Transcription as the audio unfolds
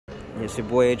It's your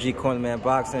boy AG Cornerman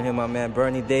Boxing. Here, my man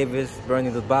Bernie Davis. Bernie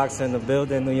the boxer in the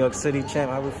building, New York City champ.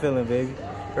 How we feeling, baby?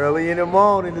 Early in the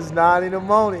morning. It's 9 in the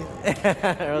morning.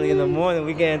 Early in the morning.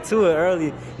 We getting to it early.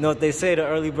 You know what they say, the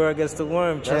early bird gets the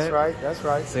worm, champ. That's right. That's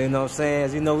right. So, you know what I'm saying?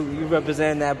 As you know, you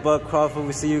represent that Bud Crawford.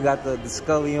 We see you got the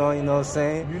Scully on, you know what I'm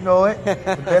saying? You know it.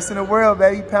 The best in the world,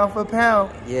 baby. Pound for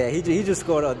pound. Yeah, he just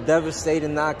scored a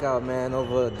devastating knockout, man,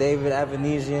 over David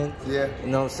Avanesyan. Yeah. You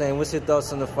know what I'm saying? What's your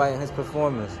thoughts on the fight and his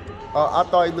performance? I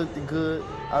thought he looked good.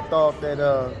 I thought that,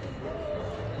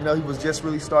 you know, he was just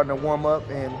really starting to warm up.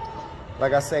 And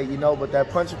like I say, you know, but that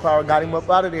punching power got him up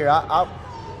out of there. I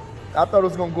thought it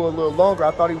was going to go a little longer.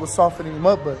 I thought he was softening him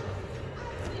up, but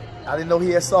I didn't know he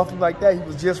had softened like that. He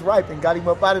was just ripe and got him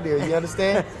up out of there. You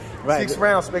understand? Right. 6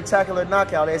 rounds, spectacular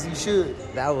knockout, as he should.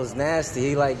 That was nasty.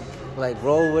 He like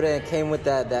rolled with it and came with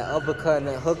that uppercut and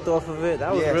then hooked off of it.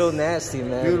 That was real nasty,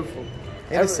 man. Beautiful.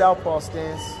 And the southpaw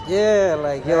stance. Yeah,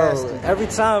 like, nasty. yo, every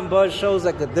time Bud shows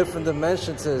like a different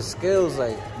dimension to his skills,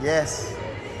 like. Yes.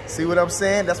 See what I'm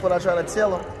saying? That's what I try to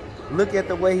tell him. Look at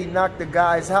the way he knocked the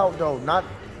guys out, though. Not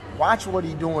watch what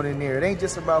he doing in there. It ain't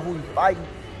just about who he fighting.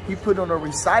 He put on a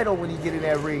recital when he get in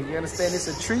that ring. You understand? It's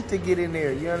a treat to get in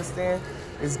there. You understand?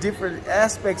 It's different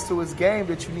aspects to his game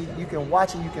that you can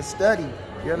watch and you can study.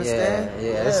 You understand?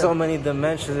 Yeah. There's so many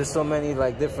dimensions. There's so many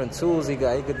like different tools he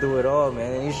got. He could do it all,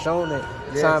 man. And he's shown it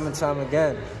time and time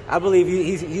again. I believe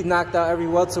he knocked out every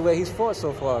welterweight he's fought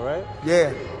so far, right?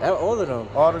 Yeah. All of them.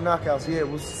 All the knockouts. Yeah, it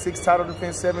was 6 title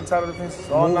defense, 7 title defenses.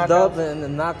 All moved knockouts. up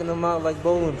and knocking them out like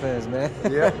bowling pins, man.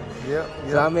 Yeah.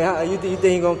 So I mean, you think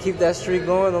he gonna keep that streak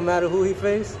going no matter who he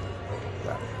faces?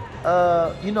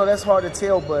 You know, that's hard to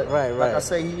tell, but right. like I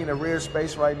say, he in a rare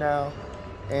space right now,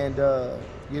 and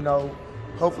you know,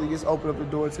 hopefully just open up the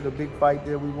door to the big fight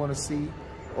that we want to see,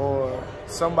 or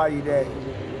somebody that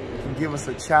can give us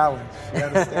a challenge. You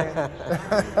understand?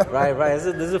 Right.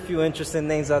 There's a few interesting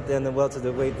names out there in the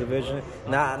welterweight division.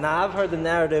 Now I've heard the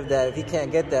narrative that if he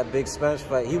can't get that big Spence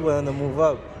fight, he's willing to move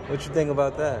up. What you think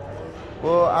about that?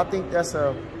 Well, I think that's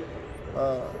a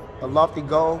lofty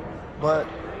goal, but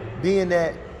being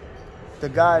that the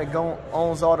guy that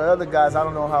owns all the other guys, I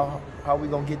don't know how we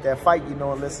gonna get that fight, you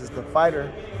know, unless it's the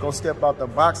fighter gonna step out the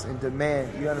box and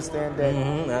demand. You understand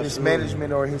that his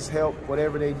management or his help,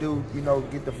 whatever they do, you know,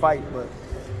 get the fight. But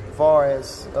as far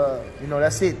as you know,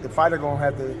 that's it. The fighter gonna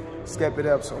have to step it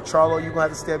up. So Charlo, you gonna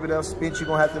have to step it up. Spence, you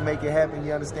gonna have to make it happen.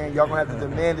 You understand? Y'all gonna have to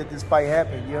demand that this fight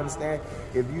happen. You understand?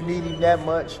 If you need him that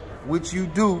much, which you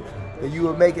do, then you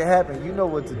will make it happen. You know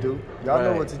what to do. Y'all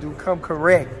know what to do. Come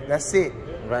correct. That's it.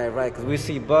 Right, because we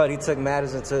see Bud, he took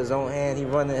matters into his own hand. He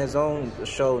running his own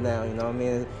show now, you know what I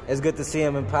mean? It's good to see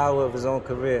him in power of his own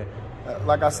career.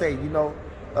 Like I say, you know,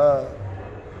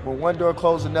 when one door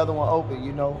closed, another one opened,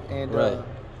 you know, and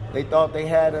they thought they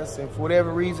had us, and for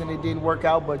whatever reason, it didn't work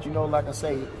out. But, you know, like I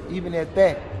say, even at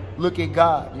that, look at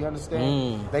God, you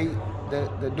understand?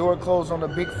 The door closed on a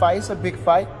big fight. It's a big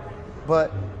fight,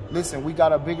 but listen, we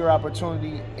got a bigger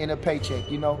opportunity in a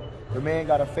paycheck, you know? The man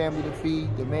got a family to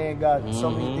feed. The man got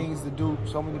so many things to do,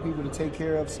 so many people to take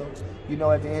care of. So, you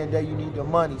know, at the end of the day, you need the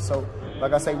money. So,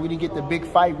 like I say, we didn't get the big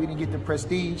fight. We didn't get the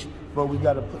prestige, but we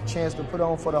got a chance to put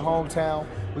on for the hometown.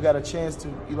 We got a chance to,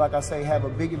 like I say, have a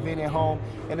big event at home.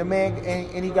 And the man,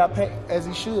 and he got paid as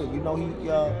he should. You know,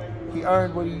 he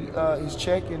earned what his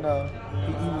check, and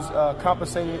he was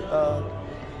compensated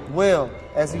well,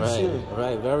 as he should.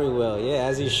 Right, very well. Yeah,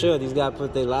 as he should. These guys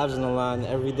put their lives on the line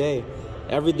every day.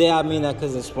 Every day, I mean that,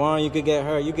 because in sparring, you could get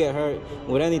hurt. You get hurt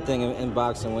with anything in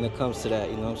boxing when it comes to that,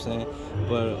 you know what I'm saying?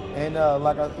 But and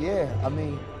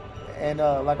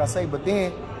like I say, but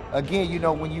then again, you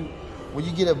know, when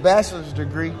you get a bachelor's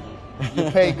degree,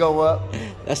 your pay go up.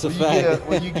 That's a fact.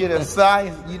 When you get a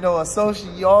science, you know,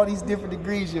 associate, all these different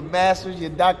degrees, your master's, your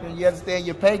doctorate, you understand,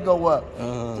 your pay go up.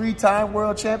 3-time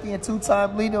world champion,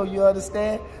 2-time Lino, you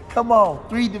understand? Come on,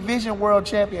 3 division world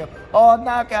champion, all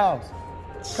knockouts.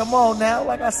 Come on now,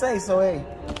 like I say. So hey,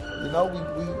 you know, we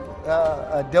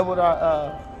doubled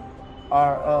our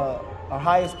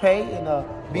highest pay, and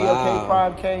BLK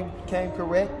Prime came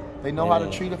correct. They know how to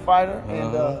treat a fighter,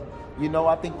 and you know,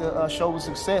 I think the show was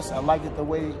a success. I liked it the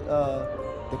way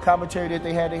the commentary that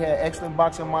they had. They had excellent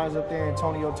boxing minds up there,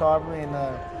 Antonio Tarver and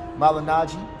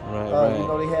Malinaji. You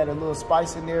know, they had a little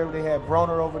spice in there. They had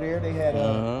Broner over there. They had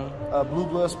Blue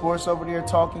Blood Sports over there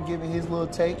talking, giving his little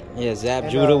take. Yeah, Zab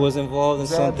Judah was involved in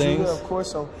some things. Judah, of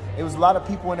course. So it was a lot of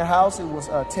people in the house. It was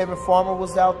Tevin Farmer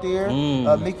was out there.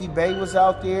 Mickey Bay was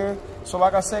out there. So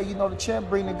like I say, you know, the champ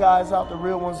bring the guys out, the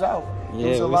real ones out. Yeah,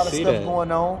 there was a lot of stuff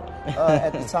going on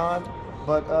at the time.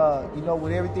 But, you know,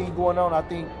 with everything going on, I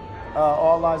think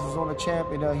all eyes was on the champ,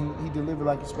 and he delivered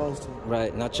like he's supposed to.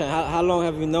 Right. Now, Champ, how long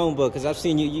have you known Bud? Because I've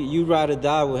seen you ride or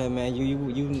die with him, man. You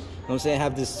know what I'm saying,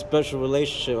 have this special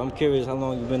relationship. I'm curious how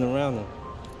long you've been around him.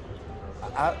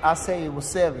 I say it was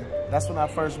 7. That's when I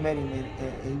first met him,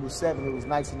 and he was 7. It was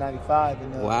 1995.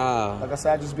 And, wow. Like I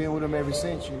said, I've just been with him ever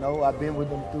since, you know. I've been with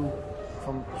him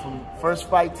from first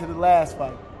fight to the last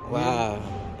fight. Wow.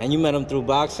 And you met him through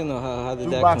boxing, or how did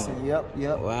that boxing, come?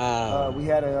 Yep. Wow. We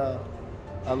had the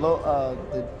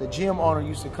gym owner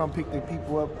used to come pick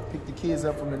the kids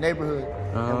up from the neighborhood,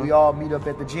 and we all meet up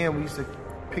at the gym. We used to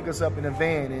pick us up in a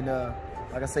van, and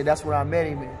like I say, that's where I met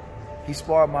him. And he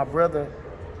sparred my brother,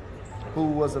 who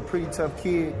was a pretty tough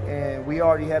kid, and we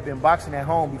already had been boxing at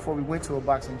home before we went to a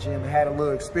boxing gym and had a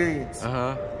little experience.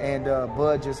 And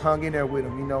Bud just hung in there with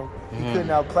him, you know. He couldn't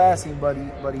outclass him, but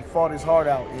he fought his heart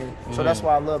out, and so that's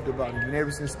what I loved about him. And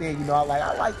ever since then, you know, I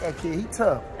like that kid. He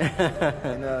tough,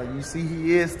 and you see,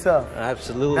 he is tough.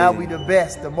 Absolutely. Now we the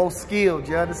best, the most skilled.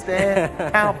 You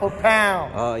understand? Pound for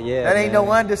pound. Oh yeah. That ain't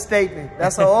no understatement.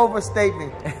 That's an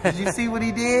overstatement. Did you see what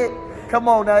he did? Come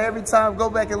on now, every time, go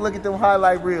back and look at them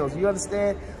highlight reels. You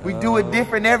understand? We do it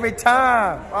different every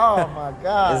time. Oh, my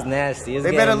God. It's nasty. It's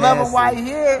they better love him while he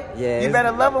here. Yeah, you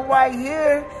better love him while he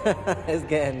here. It's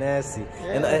getting nasty.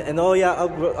 Yeah. And all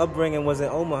y'all upbringing was in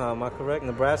Omaha, am I correct?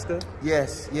 Nebraska?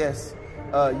 Yes, yes.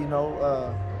 You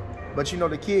know, but, you know,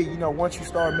 the kid, you know, once you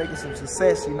start making some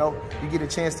success, you know, you get a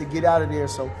chance to get out of there.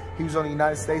 So he was on the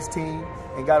United States team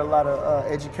and got a lot of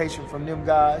education from them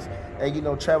guys. And, you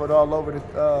know, traveled all over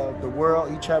the world.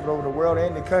 He traveled over the world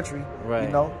and the country, you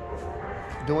know,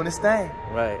 doing his thing.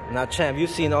 Right. Now, Champ, you've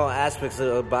seen all aspects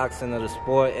of boxing, of the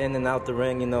sport, in and out the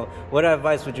ring, you know. What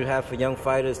advice would you have for young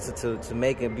fighters to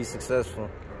make and be successful?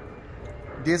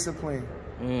 Discipline.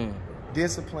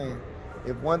 Discipline.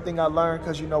 If one thing I learned,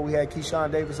 because, you know, we had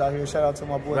Keyshawn Davis out here. Shout out to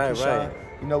my boy Keyshawn.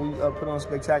 Right. You know, we put on a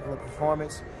spectacular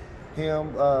performance. Him,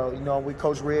 you know, with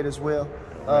Coach Red as well.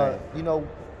 You know,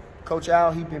 Coach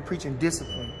Al, he been preaching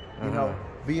discipline. You know,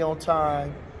 be on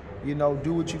time. You know,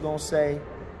 do what you're going to say.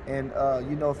 And,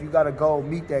 you know, if you got a goal,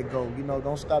 meet that goal. You know,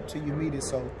 don't stop till you meet it.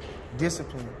 So,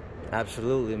 discipline.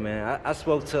 Absolutely, man. I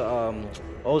spoke to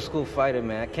old school fighter,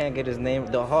 man. I can't get his name.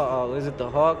 The Hawk. Is it the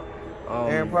Hawk?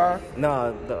 Aaron Pryor?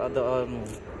 No,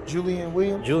 the Julian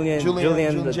Williams?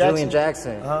 Julian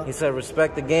Jackson. He said,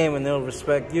 respect the game and they'll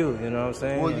respect you. You know what I'm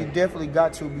saying? Well, you definitely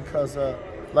got to, because,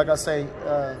 like I say,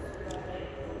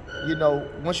 you know,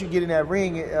 once you get in that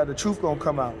ring, the truth gonna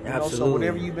come out. You know? So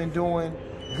whatever you've been doing,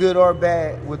 good or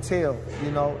bad, will tell.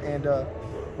 You know, and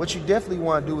what you definitely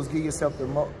want to do is give yourself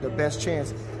the best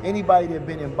chance. Anybody that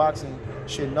been in boxing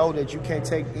should know that you can't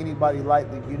take anybody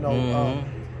lightly. You know,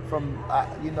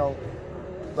 you know,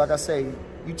 like I say,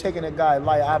 you taking a guy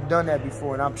light. I've done that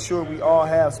before, and I'm sure we all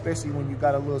have, especially when you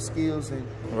got a little skills and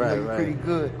you know, you're pretty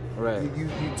good. You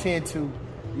tend to,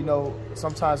 you know,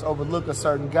 sometimes overlook a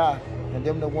certain guy, and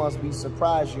them the ones be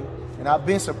surprise you. And I've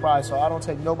been surprised, so I don't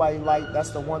take nobody light.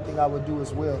 That's the one thing I would do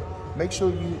as well. Make sure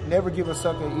you never give a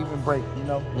sucker an even break. You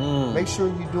know, make sure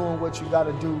you're doing what you got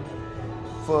to do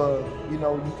for, you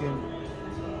know,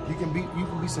 you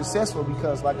can be successful,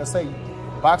 because, like I say,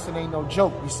 boxing ain't no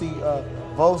joke. You see,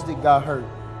 Vosdick got hurt.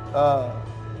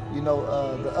 You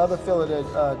know, the other fella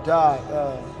that died.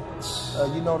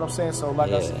 You know what I'm saying? So,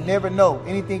 like I said, you never know.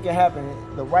 Anything can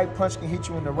happen. The right punch can hit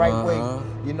you in the right way.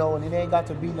 You know, and it ain't got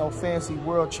to be no fancy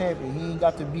world champion. He ain't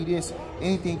got to be this.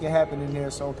 Anything can happen in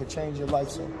there, so it could change your life.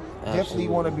 So, definitely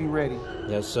want to be ready.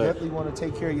 Yes, sir. Definitely want to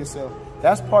take care of yourself.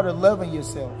 That's part of loving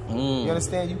yourself. You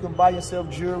understand? You can buy yourself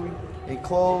jewelry and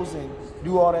clothes and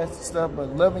do all that stuff,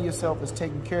 but loving yourself is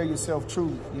taking care of yourself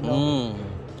truly, you know?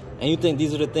 And you think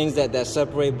these are the things that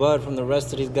separate Bud from the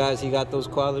rest of these guys? He got those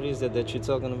qualities that you're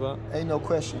talking about? Ain't no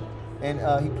question. And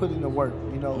he put in the work,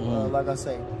 you know, like I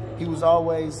say. He was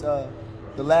always the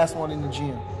last one in the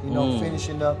gym, you know,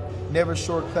 finishing up, never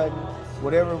shortcutting.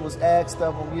 Whatever was asked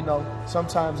of him, you know,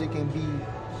 sometimes it can be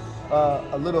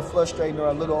a little frustrating or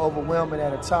a little overwhelming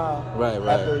at a time.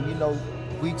 After, you know,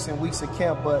 weeks and weeks of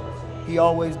camp, but he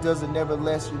always does it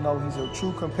nevertheless. You know, he's a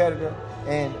true competitor,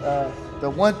 and the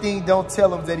one thing, don't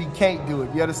tell him that he can't do it,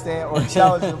 you understand, or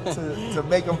challenge him to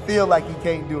make him feel like he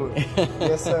can't do it.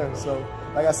 Yes, sir. So,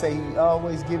 like I say, he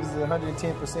always gives it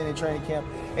 110% in training camp,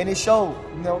 and it showed.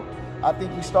 You know, I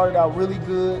think we started out really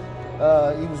good.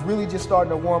 He was really just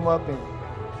starting to warm up, and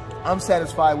I'm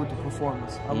satisfied with the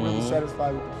performance. I'm really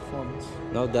satisfied with the performance.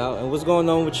 No doubt. And what's going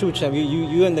on with you, champ?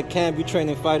 You in the camp, you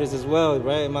training fighters as well,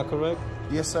 right? Am I correct?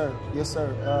 Yes, sir. Yes,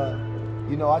 sir.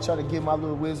 You know, I try to give my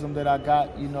little wisdom that I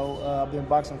got. You know, I've been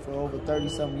boxing for over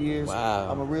 30-something years. Wow.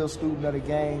 I'm a real student of the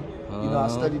game. You know, I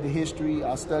study the history.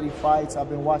 I study fights. I've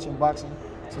been watching boxing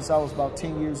since I was about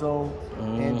 10 years old.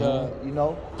 And, you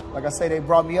know, like I say, they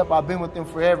brought me up. I've been with them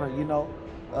forever, you know.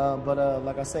 But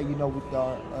like I say, you know,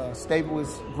 our stable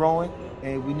is growing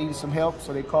and we needed some help,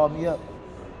 so they called me up.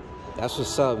 That's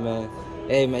what's up, man.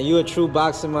 Hey, man, you a true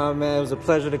boxer, my man. It was a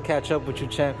pleasure to catch up with you,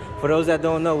 champ. For those that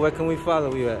don't know, where can we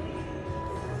follow you at?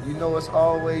 You know, it's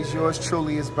always yours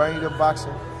truly. It's Bernie the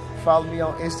Boxer. Follow me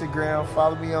on Instagram.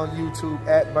 Follow me on YouTube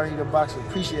at Bernie the Boxer.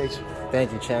 Appreciate you.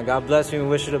 Thank you, champ. God bless you and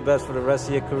wish you the best for the rest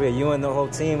of your career. You and the whole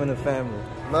team and the family.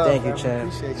 Love, thank you, man.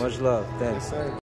 champ. Appreciate you. Much love. Thanks. Yes, sir.